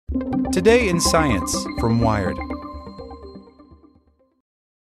Today in Science from Wired.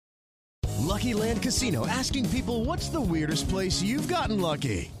 Lucky Land Casino, asking people, what's the weirdest place you've gotten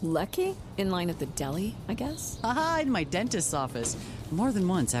lucky? Lucky? In line at the deli, I guess? Aha, in my dentist's office. More than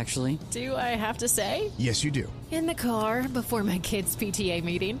once, actually. Do I have to say? Yes, you do. In the car before my kids' PTA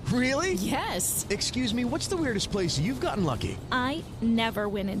meeting. Really? Yes. Excuse me, what's the weirdest place you've gotten lucky? I never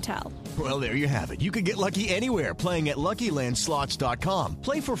win and tell. Well, there you have it. You can get lucky anywhere, playing at LuckyLandSlots.com.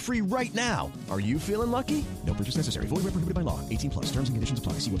 Play for free right now. Are you feeling lucky? No purchase necessary. Void where prohibited by law. 18+. Terms and conditions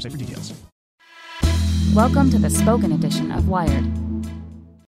apply. See website for details. Welcome to the spoken edition of Wired.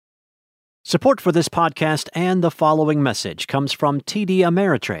 Support for this podcast and the following message comes from TD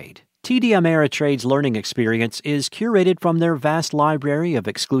Ameritrade. TD Ameritrade's learning experience is curated from their vast library of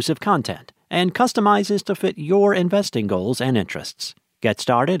exclusive content and customizes to fit your investing goals and interests. Get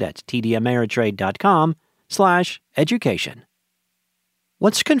started at tdameritrade.com/education.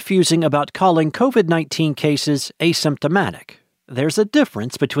 What's confusing about calling COVID-19 cases asymptomatic? There's a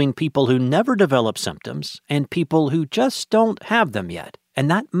difference between people who never develop symptoms and people who just don't have them yet, and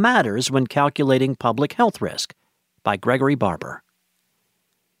that matters when calculating public health risk. By Gregory Barber.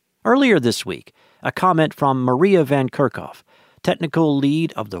 Earlier this week, a comment from Maria Van Kerkhove, technical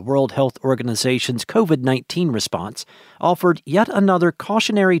lead of the World Health Organization's COVID-19 response, offered yet another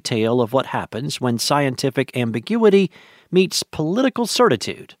cautionary tale of what happens when scientific ambiguity meets political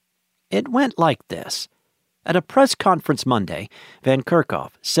certitude. It went like this. At a press conference Monday, Van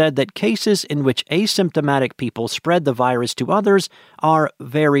Kerkhove said that cases in which asymptomatic people spread the virus to others are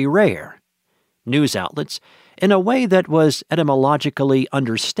very rare. News outlets, in a way that was etymologically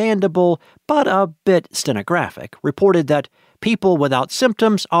understandable but a bit stenographic, reported that people without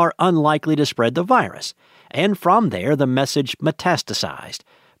symptoms are unlikely to spread the virus, and from there the message metastasized.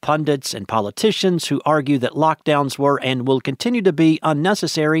 Pundits and politicians who argue that lockdowns were and will continue to be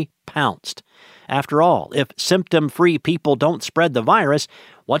unnecessary pounced. After all, if symptom-free people don't spread the virus,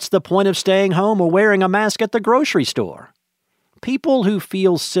 what's the point of staying home or wearing a mask at the grocery store? People who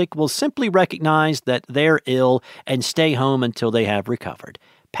feel sick will simply recognize that they're ill and stay home until they have recovered.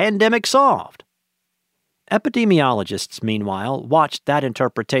 Pandemic solved. Epidemiologists, meanwhile, watched that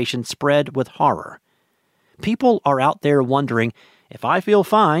interpretation spread with horror. People are out there wondering, if I feel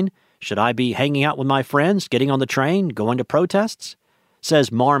fine, should I be hanging out with my friends, getting on the train, going to protests?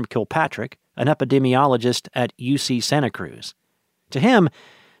 Says Marm Kilpatrick, an epidemiologist at UC Santa Cruz. To him,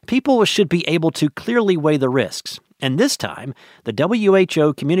 people should be able to clearly weigh the risks, and this time, the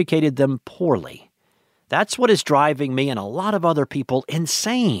WHO communicated them poorly. That's what is driving me and a lot of other people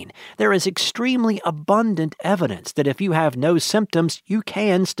insane. There is extremely abundant evidence that if you have no symptoms, you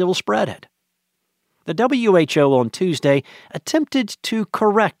can still spread it. The WHO on Tuesday attempted to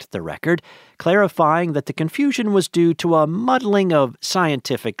correct the record, clarifying that the confusion was due to a muddling of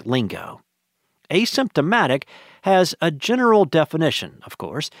scientific lingo. Asymptomatic has a general definition, of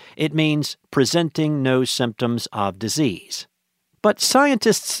course. It means presenting no symptoms of disease. But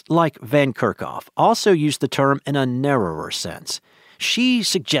scientists like Van Kerkhove also use the term in a narrower sense. She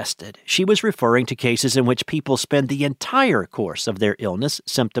suggested she was referring to cases in which people spend the entire course of their illness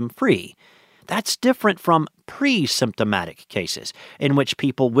symptom-free. That's different from pre-symptomatic cases, in which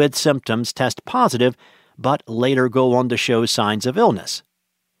people with symptoms test positive, but later go on to show signs of illness.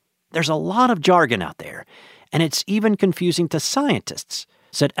 There's a lot of jargon out there, and it's even confusing to scientists,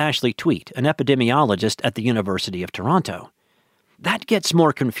 said Ashley Tweet, an epidemiologist at the University of Toronto. That gets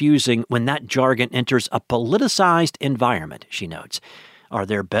more confusing when that jargon enters a politicized environment, she notes. Are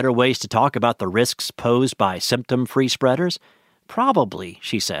there better ways to talk about the risks posed by symptom-free spreaders? Probably,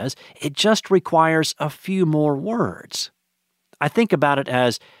 she says, it just requires a few more words. I think about it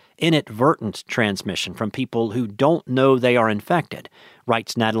as inadvertent transmission from people who don't know they are infected,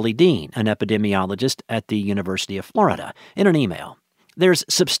 writes Natalie Dean, an epidemiologist at the University of Florida, in an email. There's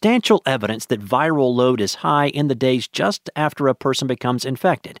substantial evidence that viral load is high in the days just after a person becomes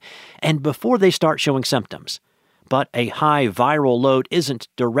infected and before they start showing symptoms. But a high viral load isn't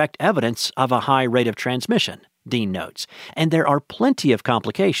direct evidence of a high rate of transmission, Dean notes, and there are plenty of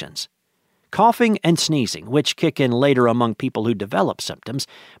complications. Coughing and sneezing, which kick in later among people who develop symptoms,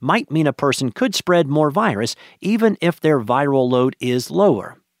 might mean a person could spread more virus even if their viral load is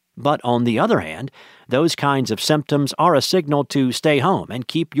lower. But on the other hand, those kinds of symptoms are a signal to stay home and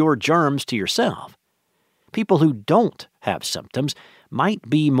keep your germs to yourself. People who don't have symptoms might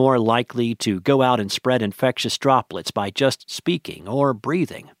be more likely to go out and spread infectious droplets by just speaking or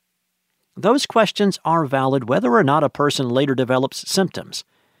breathing. Those questions are valid whether or not a person later develops symptoms.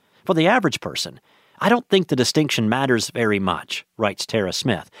 For the average person, I don't think the distinction matters very much, writes Tara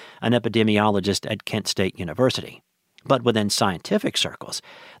Smith, an epidemiologist at Kent State University. But within scientific circles,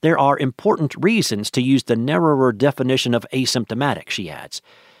 there are important reasons to use the narrower definition of asymptomatic, she adds.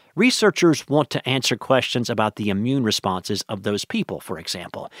 Researchers want to answer questions about the immune responses of those people, for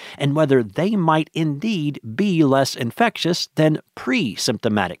example, and whether they might indeed be less infectious than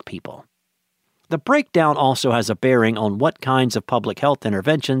pre-symptomatic people. The breakdown also has a bearing on what kinds of public health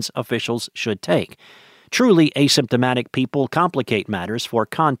interventions officials should take. Truly asymptomatic people complicate matters for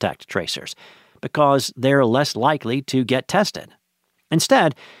contact tracers because they're less likely to get tested.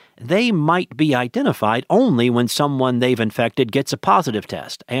 Instead, they might be identified only when someone they've infected gets a positive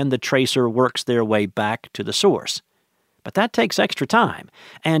test and the tracer works their way back to the source. But that takes extra time,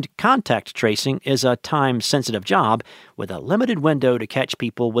 and contact tracing is a time-sensitive job with a limited window to catch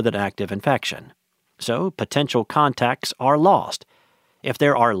people with an active infection. So potential contacts are lost. If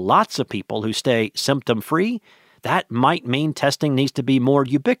there are lots of people who stay symptom-free, that might mean testing needs to be more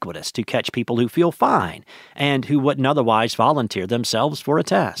ubiquitous to catch people who feel fine and who wouldn't otherwise volunteer themselves for a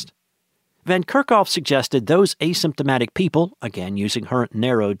test. Van Kerkhove suggested those asymptomatic people, again using her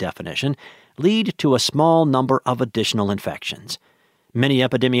narrow definition, lead to a small number of additional infections. Many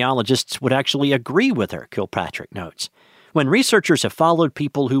epidemiologists would actually agree with her, Kilpatrick notes. When researchers have followed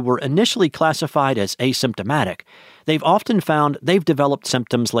people who were initially classified as asymptomatic, they've often found they've developed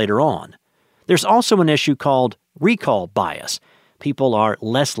symptoms later on. There's also an issue called recall bias. People are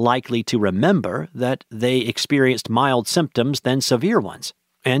less likely to remember that they experienced mild symptoms than severe ones.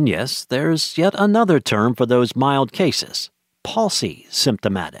 And yes, there's yet another term for those mild cases, palsy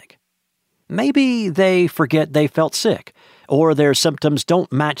symptomatic. Maybe they forget they felt sick, or their symptoms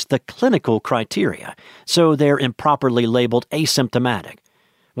don't match the clinical criteria, so they're improperly labeled asymptomatic.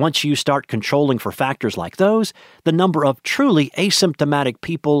 Once you start controlling for factors like those, the number of truly asymptomatic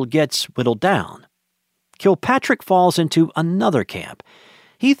people gets whittled down. Kilpatrick falls into another camp.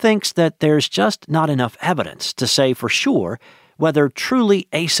 He thinks that there's just not enough evidence to say for sure whether truly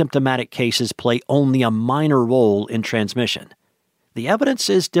asymptomatic cases play only a minor role in transmission. The evidence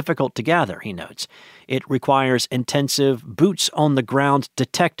is difficult to gather, he notes. It requires intensive, boots-on-the-ground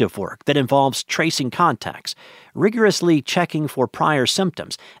detective work that involves tracing contacts, rigorously checking for prior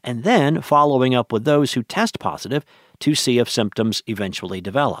symptoms, and then following up with those who test positive to see if symptoms eventually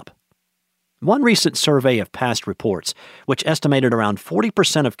develop. One recent survey of past reports, which estimated around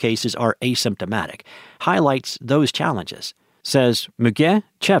 40% of cases are asymptomatic, highlights those challenges, says Muge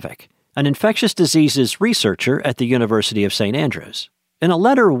Chevik, an infectious diseases researcher at the University of St. Andrews. In a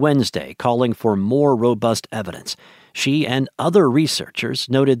letter Wednesday calling for more robust evidence, she and other researchers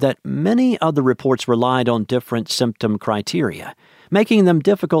noted that many of the reports relied on different symptom criteria, making them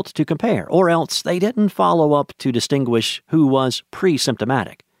difficult to compare, or else they didn't follow up to distinguish who was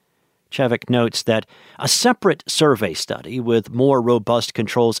pre-symptomatic. Chevik notes that a separate survey study with more robust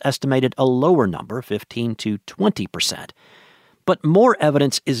controls estimated a lower number, 15 to 20%. But more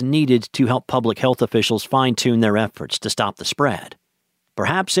evidence is needed to help public health officials fine-tune their efforts to stop the spread.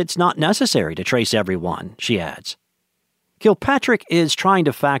 Perhaps it's not necessary to trace everyone, she adds. Kilpatrick is trying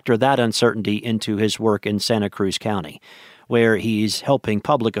to factor that uncertainty into his work in Santa Cruz County, where he's helping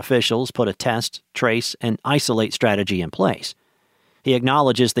public officials put a test, trace, and isolate strategy in place. He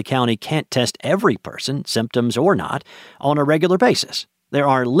acknowledges the county can't test every person, symptoms or not, on a regular basis. There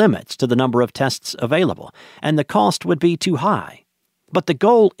are limits to the number of tests available, and the cost would be too high. But the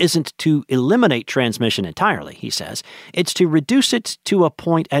goal isn't to eliminate transmission entirely, he says. It's to reduce it to a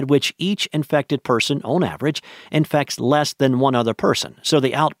point at which each infected person, on average, infects less than one other person, so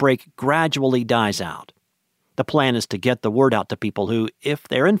the outbreak gradually dies out. The plan is to get the word out to people who, if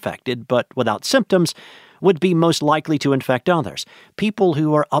they're infected but without symptoms, would be most likely to infect others. People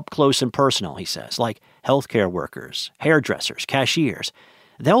who are up close and personal, he says, like healthcare workers, hairdressers, cashiers.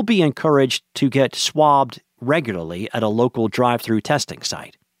 They'll be encouraged to get swabbed regularly at a local drive-through testing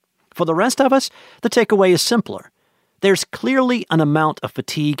site. For the rest of us, the takeaway is simpler. There's clearly an amount of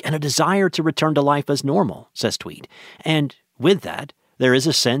fatigue and a desire to return to life as normal, says Tweed. And with that, there is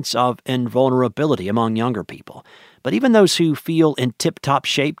a sense of invulnerability among younger people. But even those who feel in tip-top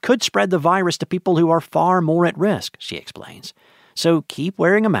shape could spread the virus to people who are far more at risk, she explains. So keep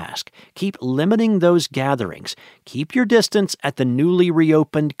wearing a mask, keep limiting those gatherings, keep your distance at the newly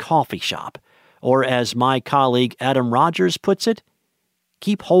reopened coffee shop. Or as my colleague Adam Rogers puts it,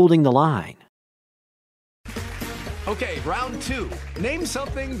 keep holding the line. Okay, round two. Name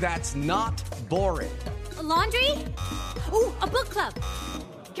something that's not boring. A laundry? Ooh, a book club.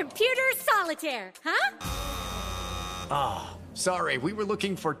 Computer solitaire, huh? Ah, oh, sorry, we were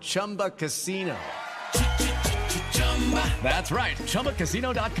looking for Chumba Casino. That's right,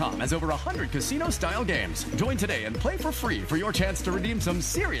 ChumbaCasino.com has over 100 casino-style games. Join today and play for free for your chance to redeem some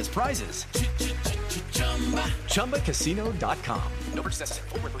serious prizes. ChumbaCasino.com. No purchase necessary.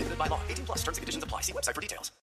 Void where prohibited by law. 18+ terms and conditions apply. See website for details.